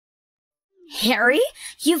Harry,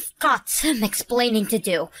 you've got some explaining to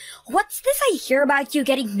do. What's this I hear about you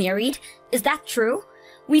getting married? Is that true?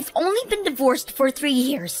 We've only been divorced for 3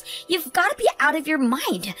 years. You've got to be out of your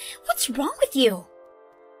mind. What's wrong with you?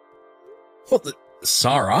 What the...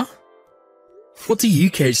 Sarah? What do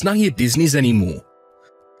you care? It's none of your business anymore.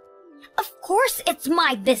 Of course it's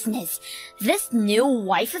my business. This new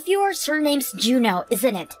wife of yours, her name's Juno,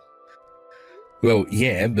 isn't it? Well,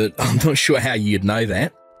 yeah, but I'm not sure how you'd know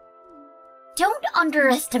that. Don't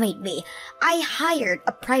underestimate me. I hired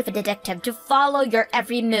a private detective to follow your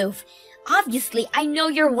every move. Obviously, I know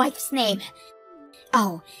your wife's name.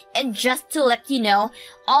 Oh, and just to let you know,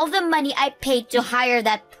 all the money I paid to hire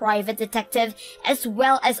that private detective, as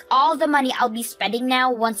well as all the money I'll be spending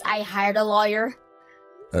now once I hired a lawyer.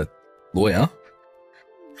 A lawyer?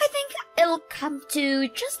 I think it'll come to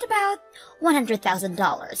just about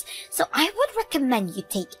 $100,000. So I would recommend you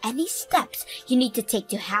take any steps you need to take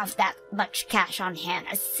to have that much cash on hand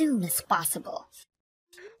as soon as possible.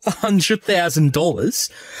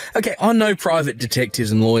 $100,000? Okay, I know private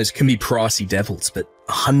detectives and lawyers can be pricey devils, but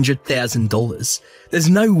 $100,000? There's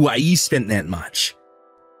no way you spent that much.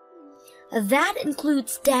 That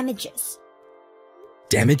includes damages.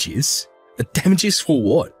 Damages? Damages for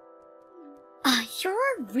what?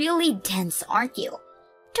 You're really dense, aren't you?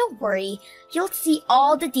 Don't worry, you'll see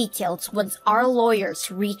all the details once our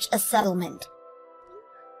lawyers reach a settlement.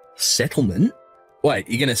 Settlement? Wait,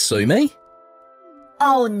 you're gonna sue me?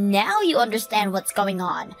 Oh, now you understand what's going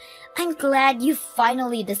on. I'm glad you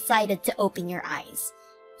finally decided to open your eyes.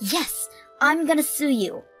 Yes, I'm gonna sue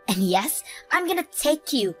you. And yes, I'm gonna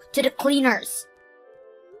take you to the cleaners.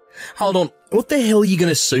 Hold on, what the hell are you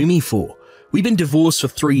gonna sue me for? We've been divorced for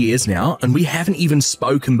 3 years now, and we haven't even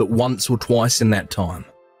spoken but once or twice in that time.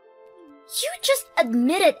 You just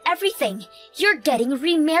admitted everything. You're getting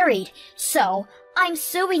remarried. So, I'm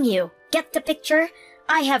suing you. Get the picture?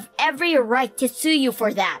 I have every right to sue you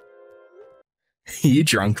for that. Are you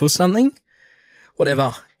drunk or something?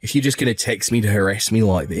 Whatever, if you're just gonna text me to harass me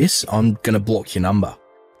like this, I'm gonna block your number.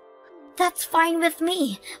 That's fine with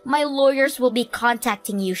me. My lawyers will be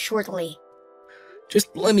contacting you shortly.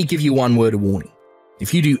 Just let me give you one word of warning.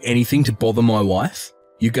 If you do anything to bother my wife,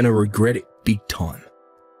 you're gonna regret it big time.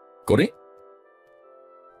 Got it?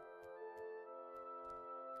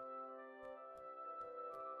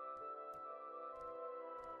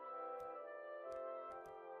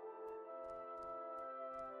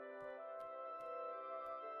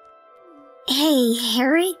 Hey,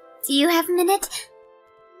 Harry, do you have a minute?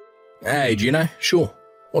 Hey, Juno, sure.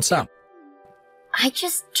 What's up? I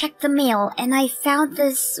just checked the mail and I found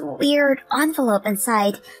this weird envelope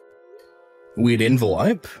inside. Weird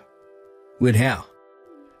envelope? Weird how?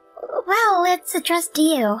 Well, it's addressed to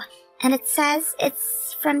you, and it says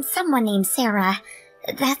it's from someone named Sarah.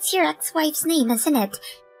 That's your ex-wife's name, isn't it?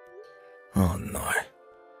 Oh no.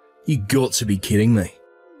 You got to be kidding me.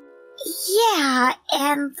 Yeah,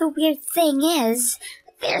 and the weird thing is,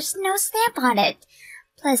 there's no stamp on it.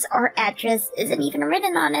 Plus, our address isn't even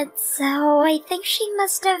written on it, so I think she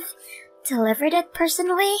must have delivered it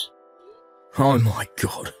personally. Oh my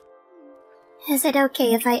god. Is it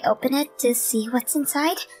okay if I open it to see what's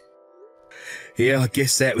inside? Yeah, I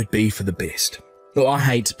guess that would be for the best. Look, I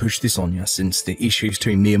hate to push this on you since the issues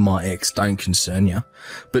between me and my ex don't concern you,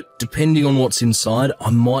 but depending on what's inside,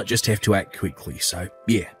 I might just have to act quickly, so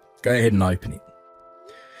yeah, go ahead and open it.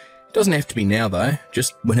 It doesn't have to be now though,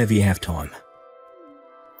 just whenever you have time.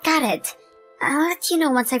 Got it. I'll let you know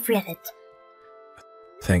once I've read it.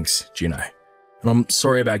 Thanks, Juno. And I'm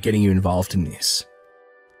sorry about getting you involved in this.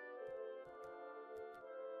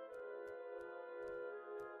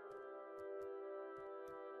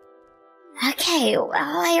 Okay, well,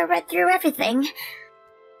 I read through everything.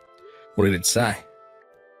 What did it say?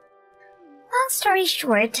 Long story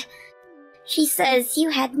short, she says you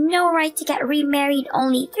had no right to get remarried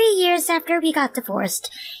only 3 years after we got divorced.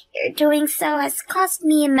 Your doing so has caused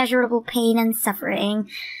me immeasurable pain and suffering.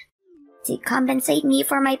 To compensate me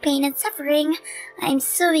for my pain and suffering, I'm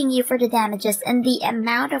suing you for the damages in the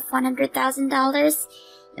amount of $100,000.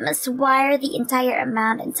 You must wire the entire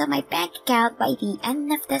amount into my bank account by the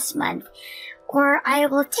end of this month, or I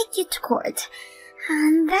will take you to court.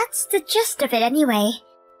 And that's the gist of it anyway.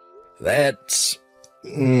 That's...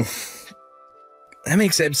 that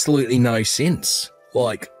makes absolutely no sense.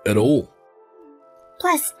 Like, at all.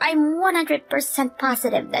 Plus, I'm 100%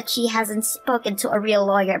 positive that she hasn't spoken to a real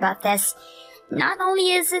lawyer about this. Not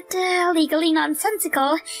only is it legally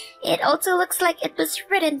nonsensical, it also looks like it was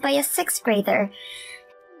written by a 6th grader.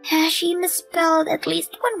 She misspelled at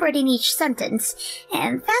least one word in each sentence,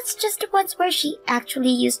 and that's just the ones where she actually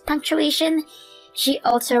used punctuation. She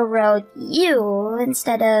also wrote you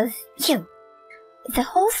instead of you. The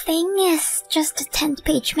whole thing is just a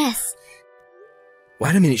 10-page mess.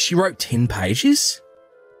 Wait a minute, she wrote 10 pages?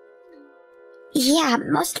 Yeah,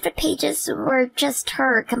 most of the pages were just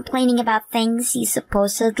her complaining about things you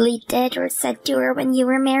supposedly did or said to her when you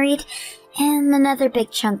were married, and another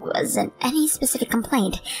big chunk wasn't any specific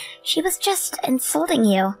complaint. She was just insulting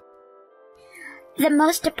you. The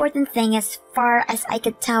most important thing, as far as I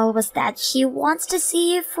could tell, was that she wants to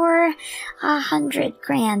see you for 100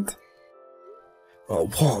 grand. Oh,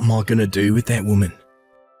 what am I gonna do with that woman?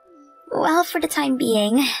 Well, for the time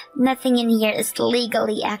being, nothing in here is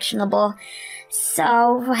legally actionable,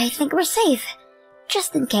 so I think we're safe.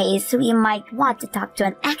 Just in case, we might want to talk to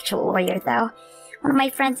an actual lawyer, though. One of my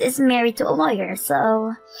friends is married to a lawyer,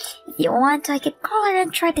 so if you want, I could call her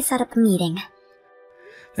and try to set up a meeting.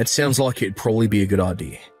 That sounds like it'd probably be a good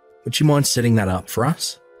idea. Would you mind setting that up for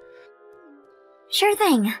us? Sure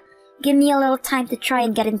thing. Give me a little time to try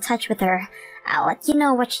and get in touch with her. I'll let you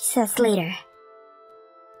know what she says later.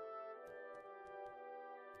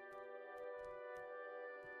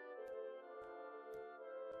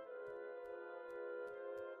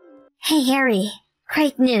 Hey Harry,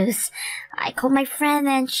 great news. I called my friend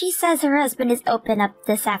and she says her husband is open up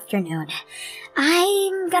this afternoon.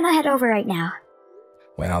 I'm gonna head over right now.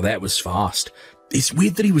 Wow, that was fast. It's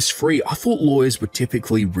weird that he was free. I thought lawyers were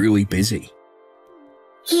typically really busy.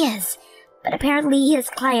 He is, but apparently his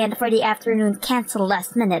client for the afternoon canceled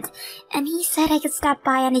last minute, and he said I could stop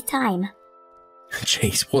by any time.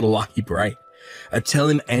 Jeez, what a lucky break. Tell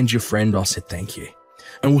him and your friend I said thank you.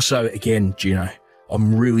 And also, again, Juno,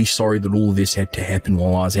 I'm really sorry that all of this had to happen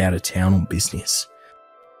while I was out of town on business.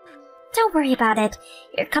 Don't worry about it.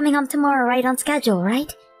 You're coming home tomorrow right on schedule,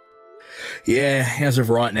 right? Yeah, as of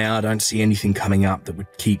right now, I don't see anything coming up that would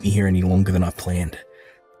keep me here any longer than I planned.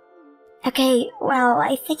 Okay, well,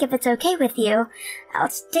 I think if it's okay with you, I'll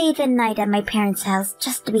stay the night at my parents' house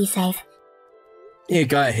just to be safe. Yeah,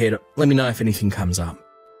 go ahead. Let me know if anything comes up.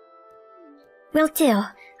 Will do.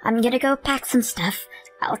 I'm gonna go pack some stuff.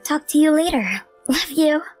 I'll talk to you later. Love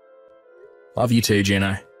you. Love you too,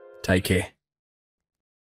 Juno. Take care.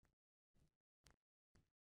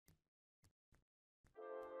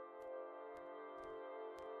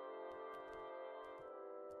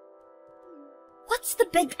 What's the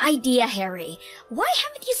big idea, Harry? Why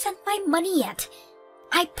haven't you sent my money yet?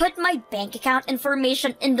 I put my bank account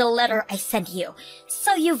information in the letter I sent you,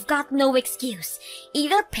 so you've got no excuse.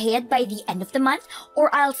 Either pay it by the end of the month,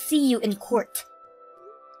 or I'll see you in court.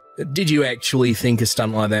 Did you actually think a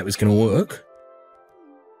stunt like that was going to work?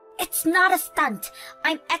 It's not a stunt.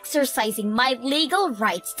 I'm exercising my legal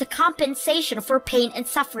rights to compensation for pain and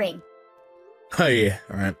suffering. Oh yeah,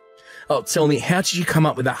 alright. Oh, tell me, how did you come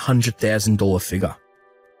up with that $100,000 figure?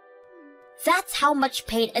 That's how much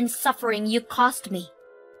pain and suffering you cost me.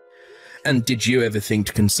 And did you ever think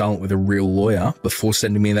to consult with a real lawyer before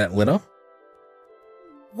sending me that letter?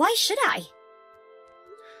 Why should I?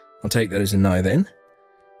 I'll take that as a no then.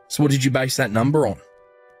 So what did you base that number on?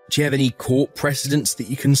 Do you have any court precedents that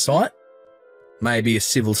you can cite? Maybe a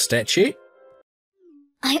civil statute?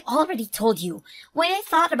 I already told you, when I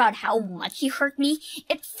thought about how much you hurt me,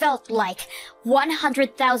 it felt like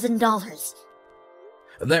 $100,000.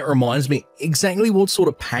 That reminds me, exactly what sort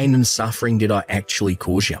of pain and suffering did I actually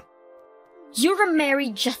cause you? You were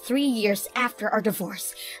married just 3 years after our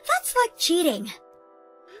divorce. That's like cheating.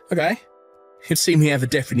 Okay, it seems we have a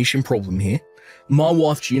definition problem here. My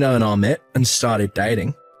wife Juno and I met and started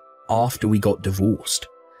dating after we got divorced.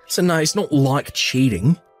 So no, it's not like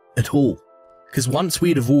cheating at all. Because once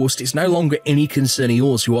we're divorced, it's no longer any concern of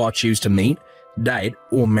yours who I choose to meet, date,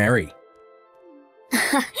 or marry.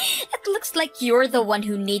 It looks like you're the one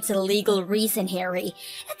who needs a legal reason, Harry.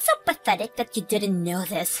 It's so pathetic that you didn't know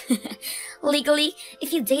this. Legally,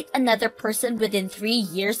 if you date another person within 3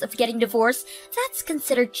 years of getting divorced, that's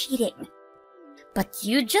considered cheating. But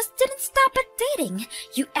you just didn't stop at dating.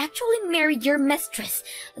 You actually married your mistress.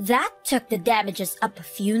 That took the damages up a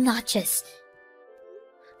few notches.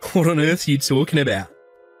 What on earth are you talking about?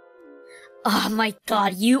 Oh my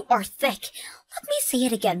god, you are thick. Let me say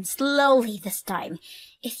it again, slowly this time.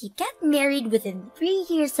 If you get married within 3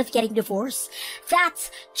 years of getting divorced, that's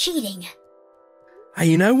cheating. Hey,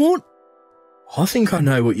 you know what? I think I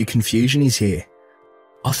know what your confusion is here.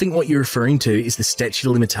 I think what you're referring to is the statute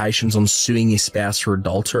of limitations on suing your spouse for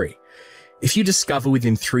adultery. If you discover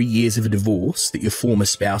within 3 years of a divorce that your former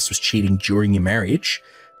spouse was cheating during your marriage,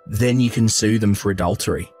 then you can sue them for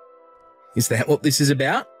adultery. Is that what this is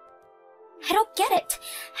about? I don't get it.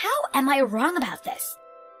 How am I wrong about this?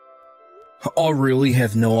 I really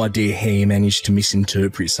have no idea how you managed to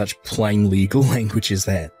misinterpret such plain legal language as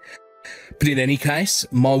that. But in any case,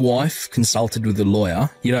 my wife consulted with a lawyer,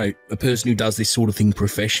 a person who does this sort of thing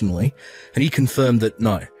professionally, and he confirmed that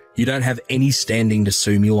no, you don't have any standing to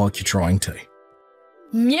sue me like you're trying to.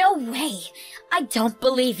 No way! I don't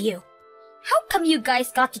believe you. How come you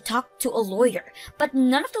guys got to talk to a lawyer, but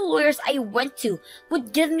none of the lawyers I went to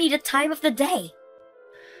would give me the time of the day?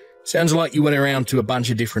 Sounds like you went around to a bunch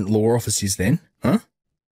of different law offices then, huh?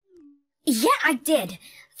 Yeah, I did.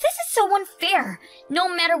 This is so unfair.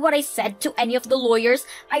 No matter what I said to any of the lawyers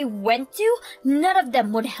I went to, none of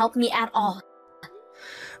them would help me at all.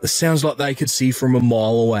 It sounds like they could see from a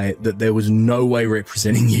mile away that there was no way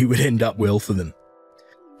representing you would end up well for them.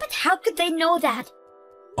 But how could they know that?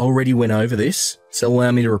 I already went over this, so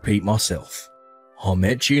allow me to repeat myself. I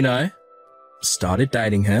met Juno, started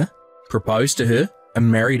dating her, proposed to her, and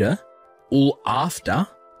married her, all after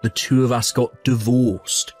the two of us got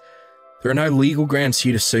divorced. There are no legal grounds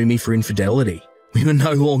here to sue me for infidelity. We were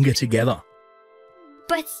no longer together.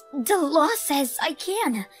 But the law says I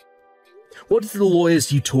can. What did the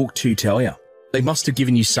lawyers you talked to tell you? They must have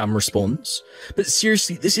given you some response. But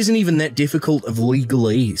seriously, this isn't even that difficult of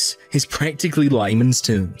legalese. It's practically layman's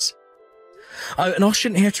terms. Oh, and I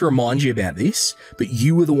shouldn't have to remind you about this, but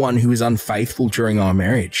you were the one who was unfaithful during our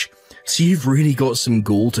marriage. So you've really got some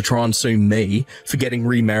gall to try and sue me for getting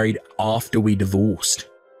remarried after we divorced.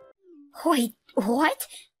 Wait, what?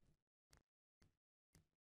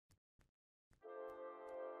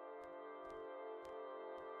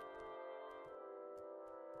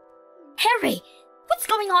 Harry, what's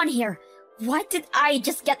going on here? Why did I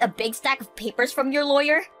just get a big stack of papers from your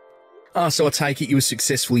lawyer? So I take it you were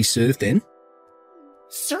successfully served then?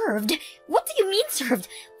 Served? What do you mean served?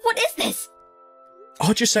 What is this?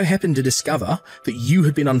 I just so happened to discover that you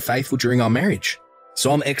had been unfaithful during our marriage.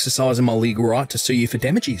 So I'm exercising my legal right to sue you for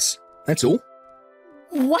damages. That's all.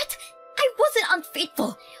 What? I wasn't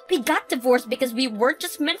unfaithful. We got divorced because we weren't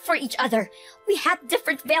just meant for each other. We had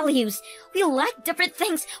different values. We liked different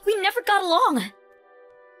things. We never got along.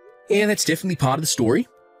 Yeah, that's definitely part of the story.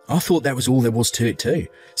 I thought that was all there was to it too.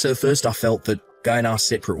 So at first I felt that going our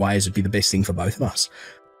separate ways would be the best thing for both of us.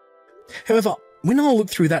 However, when I looked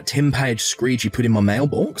through that 10-page screed you put in my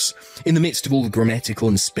mailbox, in the midst of all the grammatical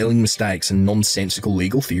and spelling mistakes and nonsensical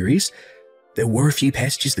legal theories, there were a few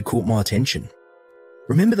passages that caught my attention.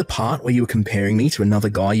 Remember the part where you were comparing me to another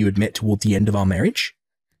guy you had met toward the end of our marriage?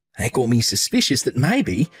 That got me suspicious that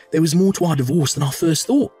maybe there was more to our divorce than I first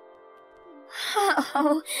thought.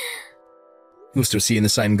 Oh. You're still seeing the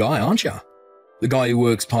same guy, aren't you? The guy who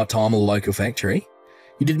works part-time at a local factory.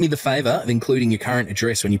 You did me the favour of including your current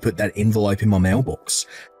address when you put that envelope in my mailbox.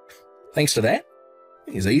 Thanks to that,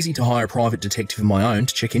 it was easy to hire a private detective of my own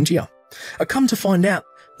to check into you. I come to find out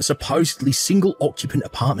the supposedly single-occupant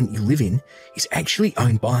apartment you live in is actually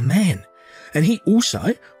owned by a man. And he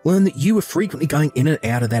also learned that you were frequently going in and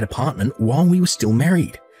out of that apartment while we were still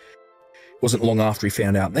married. It wasn't long after he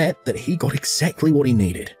found out that he got exactly what he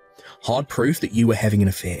needed. Hard proof that you were having an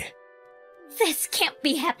affair. This can't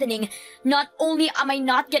be happening. Not only am I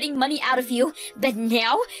not getting money out of you, but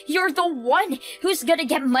now you're the one who's gonna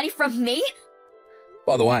get money from me?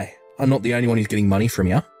 By the way, I'm not the only one who's getting money from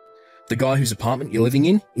you. The guy whose apartment you're living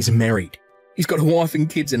in is married. He's got a wife and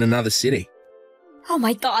kids in another city. Oh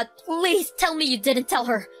my god, please tell me you didn't tell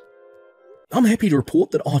her. I'm happy to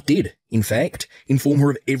report that I did, in fact, inform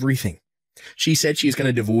her of everything. She said she is going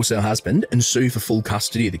to divorce her husband and sue for full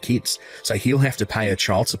custody of the kids, so he'll have to pay her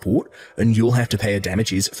child support and you'll have to pay her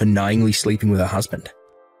damages for knowingly sleeping with her husband.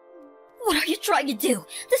 What are you trying to do?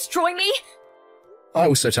 Destroy me? I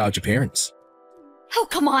also told your parents. Oh,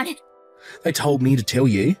 come on. They told me to tell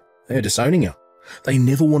you they're disowning you. They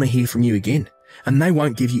never want to hear from you again, and they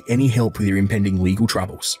won't give you any help with your impending legal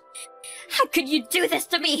troubles. How could you do this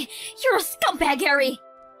to me? You're a scumbag, Harry.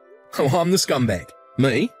 Oh, I'm the scumbag.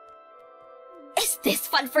 Me? Is this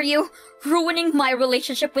fun for you? Ruining my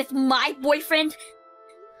relationship with my boyfriend?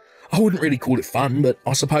 I wouldn't really call it fun, but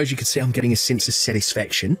I suppose you could say I'm getting a sense of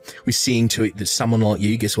satisfaction with seeing to it that someone like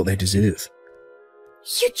you gets what they deserve.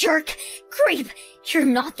 You jerk! Creep! You're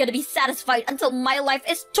not gonna be satisfied until my life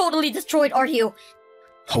is totally destroyed, are you?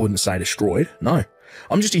 I wouldn't say destroyed, no.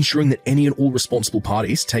 I'm just ensuring that any and all responsible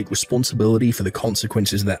parties take responsibility for the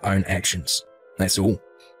consequences of their own actions. That's all.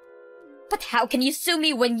 But how can you sue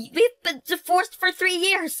me when we've been divorced for 3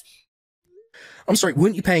 years? I'm sorry,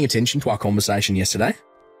 weren't you paying attention to our conversation yesterday?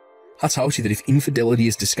 I told you that if infidelity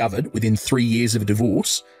is discovered within 3 years of a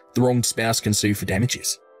divorce, the wronged spouse can sue for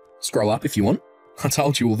damages. Scroll up if you want. I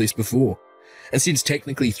told you all this before. And since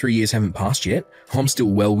technically 3 years haven't passed yet, I'm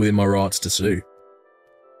still well within my rights to sue.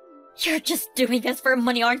 You're just doing this for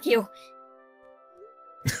money, aren't you?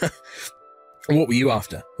 What were you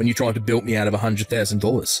after when you tried to bilk me out of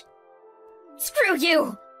 $100,000? Screw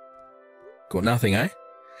you! Got nothing, eh?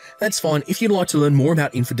 That's fine. If you'd like to learn more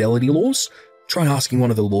about infidelity laws, try asking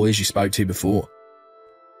one of the lawyers you spoke to before.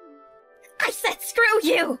 I said screw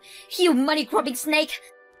you! You money-grubbing snake!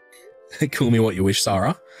 Call me what you wish,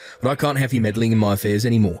 Sarah, but I can't have you meddling in my affairs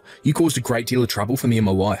anymore. You caused a great deal of trouble for me and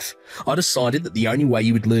my wife. I decided that the only way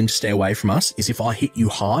you would learn to stay away from us is if I hit you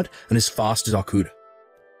hard and as fast as I could.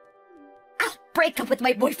 I'll break up with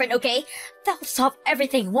my boyfriend, okay? That'll solve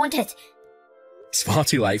everything, won't it? It's far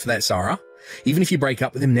too late for that, Sarah. Even if you break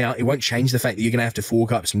up with him now, it won't change the fact that you're going to have to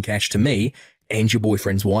fork up some cash to me and your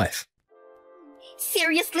boyfriend's wife.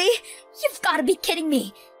 Seriously? You've got to be kidding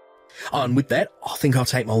me. And with that, I think I'll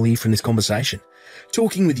take my leave from this conversation.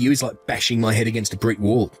 Talking with you is like bashing my head against a brick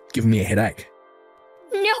wall, giving me a headache.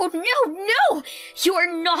 No, no, no! You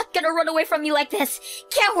are not gonna run away from me like this!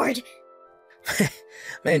 Coward!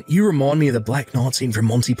 Man, you remind me of the Black Knight scene from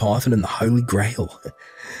Monty Python and the Holy Grail.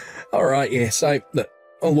 Alright, yeah, so, look,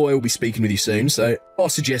 a lawyer will be speaking with you soon, so I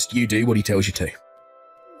suggest you do what he tells you to.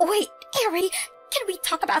 Wait, Harry, can we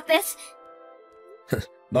talk about this?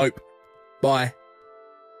 Nope. Bye.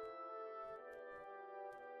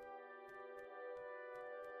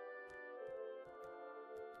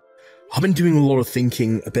 I've been doing a lot of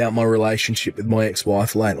thinking about my relationship with my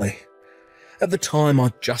ex-wife lately. At the time,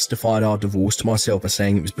 I justified our divorce to myself by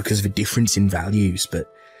saying it was because of a difference in values,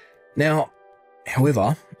 but now,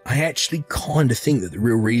 however, I actually kind of think that the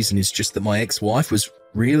real reason is just that my ex-wife was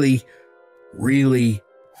really, really,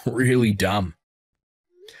 really dumb.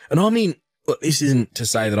 And I mean, look, this isn't to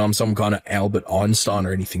say that I'm some kind of Albert Einstein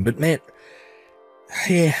or anything, but man,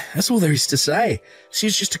 yeah, that's all there is to say.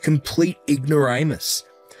 She's just a complete ignoramus.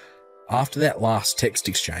 After that last text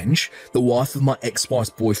exchange, the wife of my ex-wife's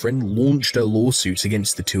boyfriend launched her lawsuits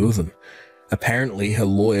against the two of them. Apparently, her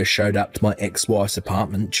lawyer showed up to my ex-wife's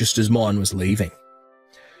apartment just as mine was leaving.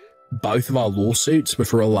 Both of our lawsuits were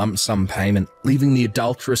for a lump sum payment, leaving the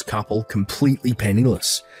adulterous couple completely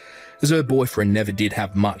penniless. As her boyfriend never did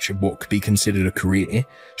have much of what could be considered a career,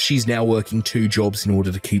 she's now working 2 jobs in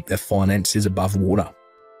order to keep their finances above water.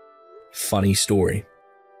 Funny story.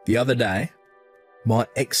 The other day, my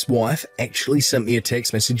ex-wife actually sent me a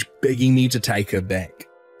text message begging me to take her back.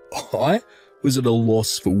 I was at a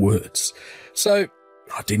loss for words, so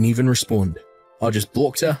I didn't even respond. I just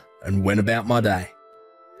blocked her and went about my day.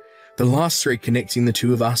 The last thread connecting the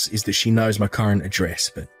two of us is that she knows my current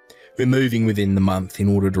address, but we're moving within the month in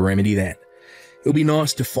order to remedy that. It'll be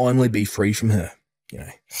nice to finally be free from her,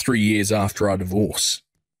 3 years after our divorce.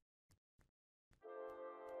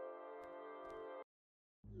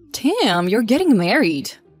 Tim, you're getting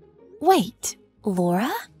married. Wait,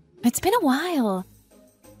 Laura? It's been a while.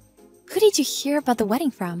 Who did you hear about the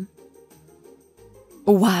wedding from?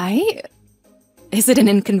 Why? Is it an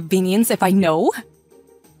inconvenience if I know?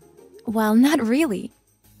 Well, not really.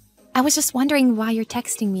 I was just wondering why you're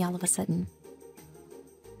texting me all of a sudden.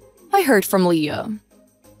 I heard from Leah.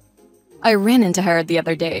 I ran into her the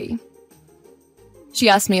other day. She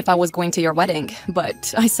asked me if I was going to your wedding,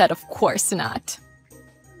 but I said of course not.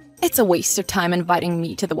 It's a waste of time inviting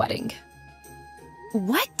me to the wedding.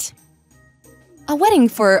 What? A wedding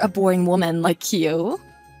for a boring woman like you?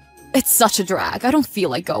 It's such a drag, I don't feel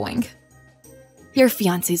like going. Your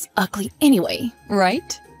fiancé's ugly anyway,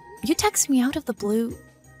 right? You text me out of the blue.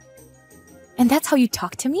 And that's how you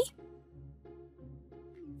talk to me?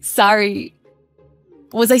 Sorry.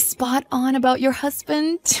 Was I spot on about your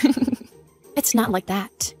husband? It's not like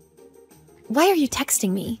that. Why are you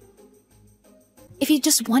texting me? If you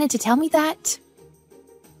just wanted to tell me that.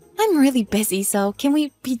 I'm really busy, so can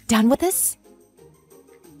we be done with this?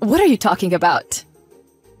 What are you talking about?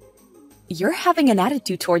 You're having an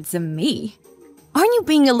attitude towards me. Aren't you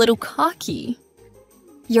being a little cocky?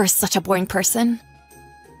 You're such a boring person.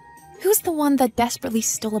 Who's the one that desperately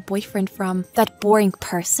stole a boyfriend from that boring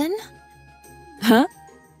person? Huh?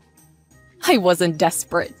 I wasn't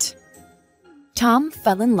desperate. Tom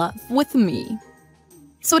fell in love with me,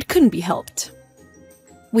 so it couldn't be helped.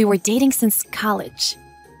 We were dating since college,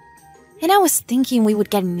 and I was thinking we would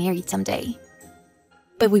get married someday.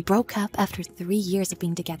 But we broke up after 3 years of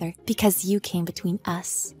being together because you came between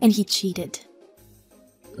us and he cheated.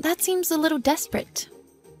 That seems a little desperate.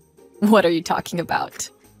 What are you talking about?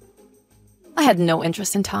 I had no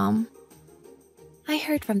interest in Tom. I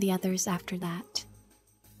heard from the others after that.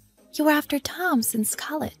 You were after Tom since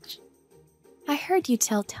college. I heard you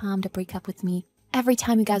tell Tom to break up with me every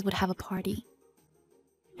time you guys would have a party.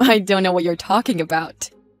 I don't know what you're talking about.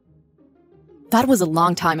 That was a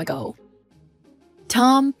long time ago.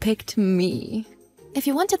 Tom picked me. If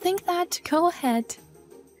you want to think that, go ahead.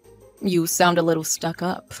 You sound a little stuck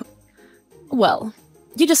up. Well,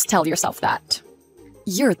 you just tell yourself that.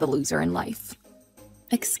 You're the loser in life.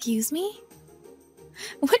 Excuse me?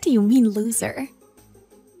 What do you mean, loser?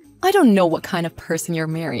 I don't know what kind of person you're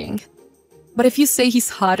marrying. But if you say he's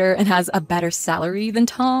hotter and has a better salary than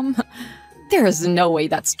Tom, there is no way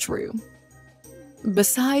that's true.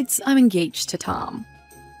 Besides, I'm engaged to Tom.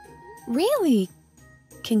 Really?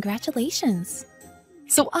 Congratulations.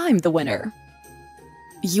 So I'm the winner.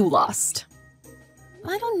 You lost.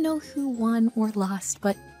 I don't know who won or lost,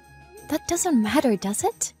 but that doesn't matter, does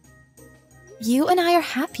it? You and I are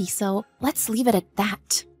happy, so let's leave it at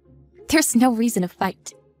that. There's no reason to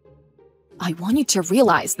fight. I want you to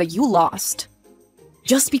realize that you lost.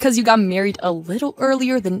 Just because you got married a little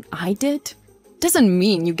earlier than I did, doesn't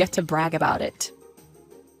mean you get to brag about it.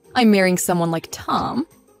 I'm marrying someone like Tom,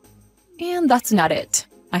 and that's not it.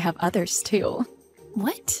 I have others too.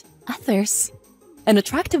 What? Others? An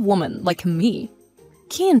attractive woman like me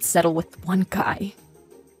can't settle with one guy.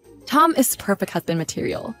 Tom is perfect husband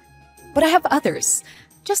material, but I have others,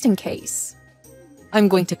 just in case. I'm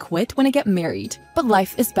going to quit when I get married, but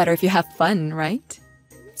life is better if you have fun, right?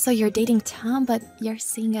 So you're dating Tom, but you're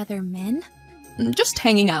seeing other men? Just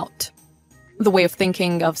hanging out. The way of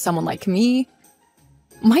thinking of someone like me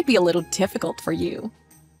might be a little difficult for you.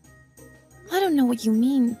 I don't know what you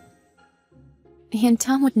mean. And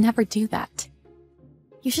Tom would never do that.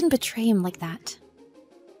 You shouldn't betray him like that.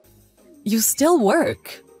 You still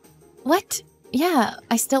work. What? Yeah,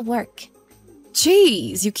 I still work.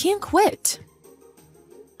 Jeez, you can't quit.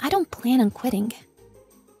 I don't plan on quitting.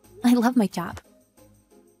 I love my job.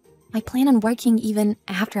 I plan on working even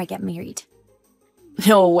after I get married.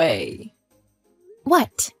 No way.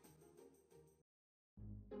 What?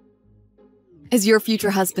 Is your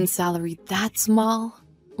future husband's salary that small?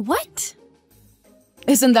 What?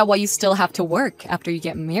 Isn't that why you still have to work after you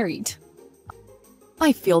get married?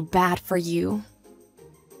 I feel bad for you.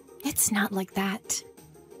 It's not like that.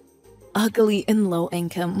 Ugly and low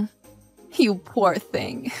income. You poor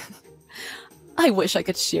thing. I wish I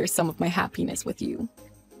could share some of my happiness with you.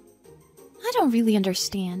 I don't really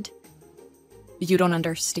understand. You don't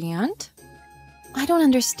understand? I don't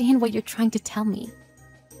understand what you're trying to tell me.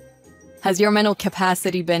 Has your mental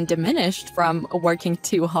capacity been diminished from working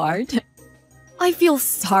too hard? I feel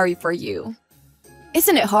sorry for you.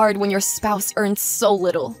 Isn't it hard when your spouse earns so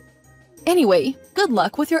little? Anyway, good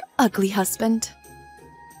luck with your ugly husband.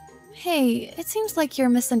 Hey, it seems like you're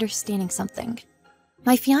misunderstanding something.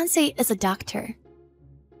 My fiancé is a doctor.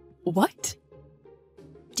 What?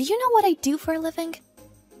 Do you know what I do for a living?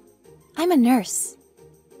 I'm a nurse.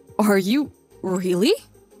 Are you really?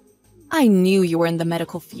 I knew you were in the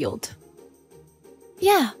medical field.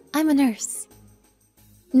 Yeah, I'm a nurse.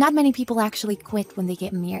 Not many people actually quit when they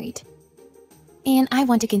get married. And I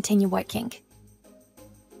want to continue working.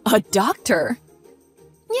 A doctor?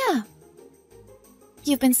 Yeah.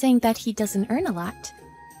 You've been saying that he doesn't earn a lot.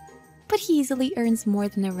 But he easily earns more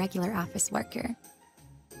than a regular office worker.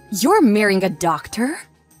 You're marrying a doctor?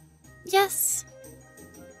 Yes.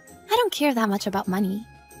 I don't care that much about money.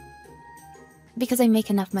 Because I make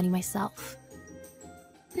enough money myself.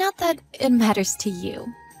 Not that it matters to you.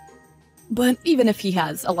 But even if he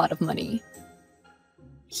has a lot of money,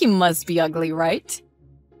 he must be ugly, right?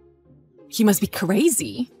 He must be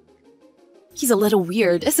crazy. He's a little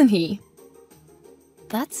weird, isn't he?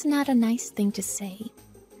 That's not a nice thing to say.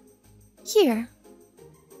 Here.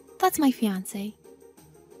 That's my fiancé.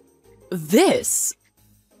 This?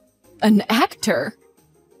 An actor?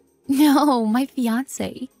 No, my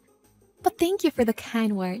fiancé. But thank you for the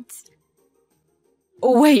kind words.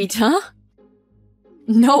 Wait, huh?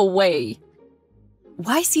 No way.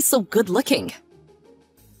 Why is he so good looking?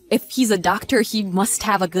 If he's a doctor, he must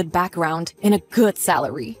have a good background and a good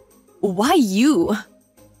salary. Why you?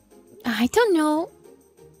 I don't know.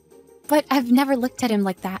 But I've never looked at him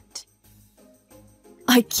like that.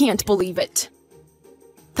 I can't believe it.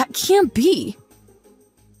 That can't be.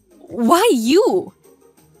 Why you?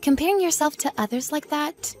 Comparing yourself to others like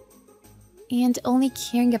that, and only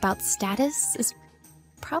caring about status is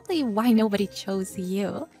probably why nobody chose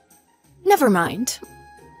you. Never mind.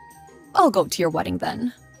 I'll go to your wedding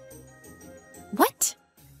then. What?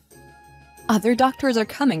 Other doctors are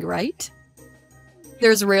coming, right?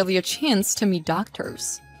 There's rarely a chance to meet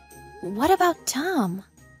doctors. What about Tom?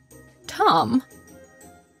 Tom?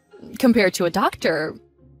 Compared to a doctor,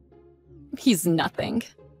 he's nothing.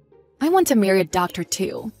 I want to marry a doctor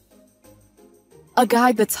too. A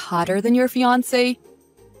guy that's hotter than your fiancé,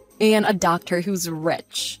 and a doctor who's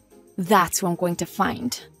rich. That's who I'm going to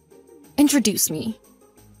find. Introduce me.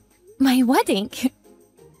 My wedding?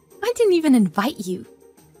 I didn't even invite you.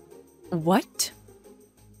 What?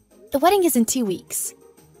 The wedding is in 2 weeks.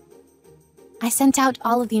 I sent out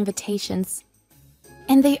all of the invitations,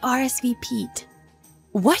 and they RSVP'd.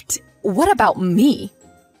 What? What about me?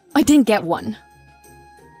 I didn't get one.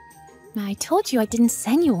 I told you I didn't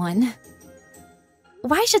send you one.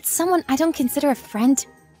 Why should someone I don't consider a friend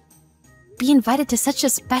be invited to such a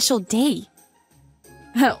special day?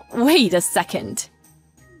 Wait a second.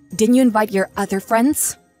 Didn't you invite your other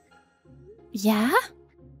friends? Yeah?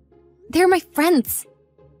 They're my friends.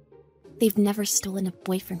 They've never stolen a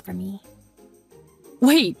boyfriend from me.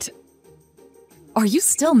 Wait. Are you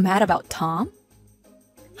still mad about Tom?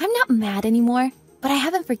 I'm not mad anymore, but I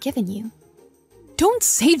haven't forgiven you. Don't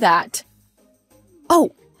say that.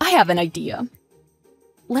 Oh, I have an idea.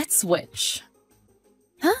 Let's switch.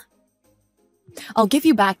 Huh? I'll give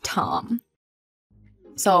you back Tom.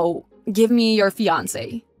 So, give me your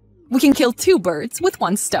fiancé. We can kill 2 birds with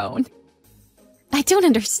 1 stone. I don't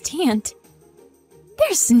understand.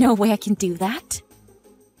 There's no way I can do that.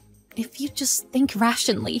 If you just think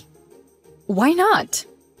rationally. Why not?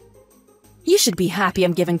 You should be happy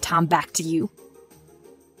I'm giving Tom back to you.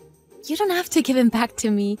 You don't have to give him back to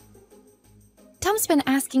me. Tom's been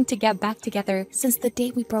asking to get back together since the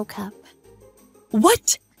day we broke up.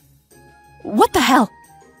 What? What the hell?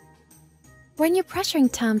 When you're pressuring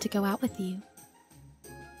Tom to go out with you.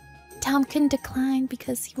 Tom couldn't decline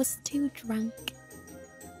because he was too drunk.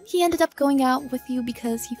 He ended up going out with you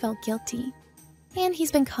because he felt guilty. And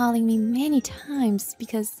he's been calling me many times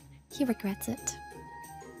because he regrets it.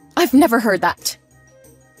 I've never heard that.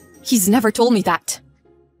 He's never told me that.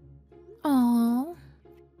 Aww.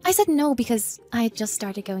 I said no because I had just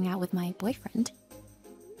started going out with my boyfriend.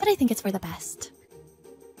 But I think it's for the best.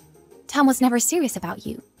 Tom was never serious about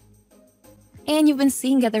you. And you've been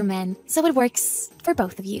seeing other men, so it works for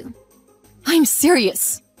both of you. I'm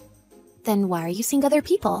serious. Then why are you seeing other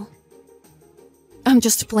people? I'm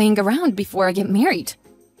just playing around before I get married.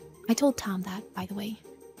 I told Tom that, by the way.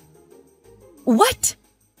 What?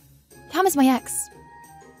 Tom is my ex.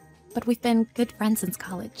 But we've been good friends since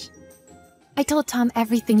college. I told Tom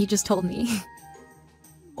everything you just told me.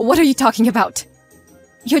 What are you talking about?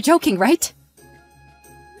 You're joking, right?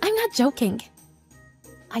 I'm not joking.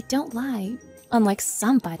 I don't lie, unlike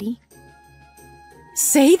somebody.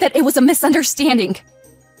 Say that it was a misunderstanding.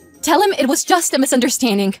 Tell him it was just a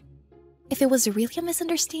misunderstanding. If it was really a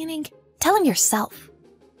misunderstanding, tell him yourself.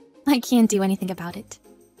 I can't do anything about it.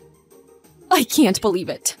 I can't believe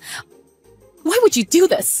it. Why would you do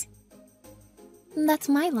this? That's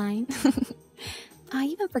my line. I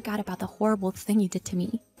even forgot about the horrible thing you did to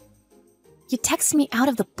me. You texted me out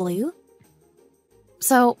of the blue?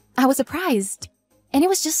 So, I was surprised. And it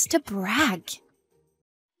was just to brag.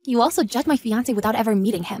 You also judged my fiancé without ever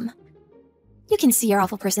meeting him. You can see your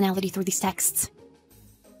awful personality through these texts.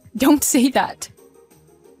 Don't say that.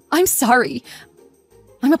 I'm sorry.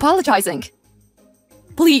 I'm apologizing.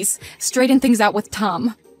 Please, straighten things out with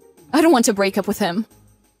Tom. I don't want to break up with him.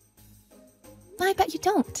 I bet you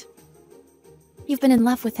don't. You've been in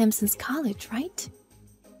love with him since college, right?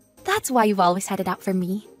 That's why you've always had it out for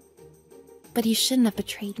me. But you shouldn't have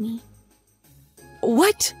betrayed me.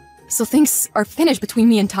 What? So things are finished between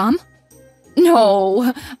me and Tom?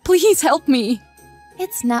 No, please help me.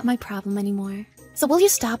 It's not my problem anymore. So will you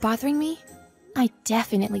stop bothering me? I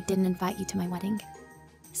definitely didn't invite you to my wedding.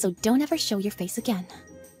 So don't ever show your face again.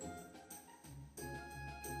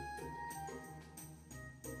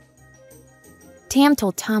 Tam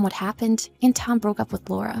told Tom what happened, and Tom broke up with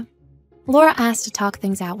Laura. Laura asked to talk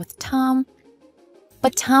things out with Tom,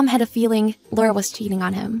 but Tom had a feeling Laura was cheating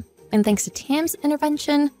on him, and thanks to Tam's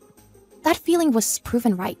intervention, that feeling was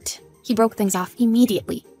proven right. He broke things off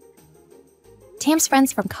immediately. Tam's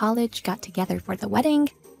friends from college got together for the wedding,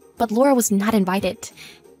 but Laura was not invited,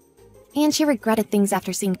 and she regretted things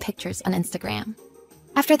after seeing pictures on Instagram.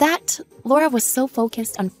 After that, Laura was so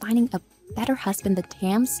focused on finding a better husband than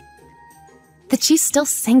Tam's that she's still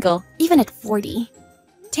single, even at 40.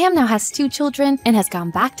 Tam now has 2 children and has gone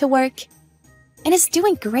back to work, and is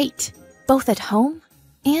doing great, both at home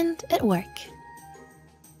and at work.